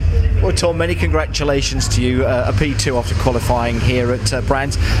Well, Tom, many congratulations to you. A P2 after qualifying here at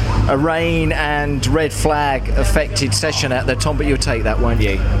Brands. A rain and red flag affected session out there, Tom, but you'll take that, won't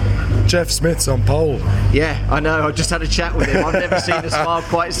you? Jeff Smith's on pole. Yeah, I know. I just had a chat with him. I've never seen a smile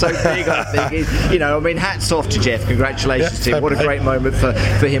quite so big, I think. Hats off to Jeff. Congratulations to him. What a great moment for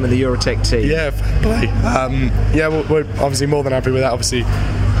him and the Eurotech team. Yeah, fair play. We're obviously more than happy with that. Obviously,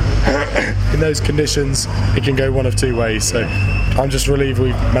 in those conditions, it can go one of two ways. So I'm just relieved we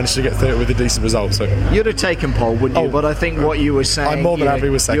managed to get through it with a decent result. So you'd have taken pole, wouldn't you? But I think what you were saying, I'm more than happy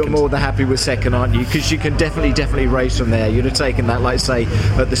with second. You're more than happy with second, aren't you? Because you can definitely race from there. You'd have taken that, like say,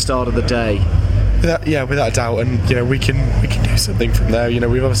 at the start of the day. Without a doubt, and we can do something from there.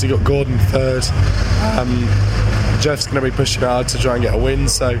 We've obviously got Gordon third. Jeff's going to be pushing hard to try and get a win,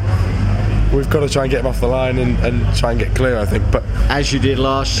 so we've got to try and get him off the line and try and get clear, I think. But as you did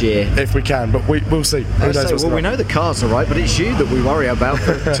last year, if we can, but we'll see. We know the cars are right, but it's you that we worry about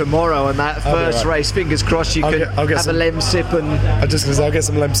for tomorrow and that first race. Fingers crossed you can have a Lemsip and I'll get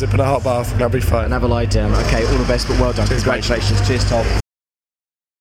some Lemsip and a hot bath, and that'll be fine. And have a lie down. Okay, all the best, but well done. Cheers, congratulations. Mate. Cheers, Tom.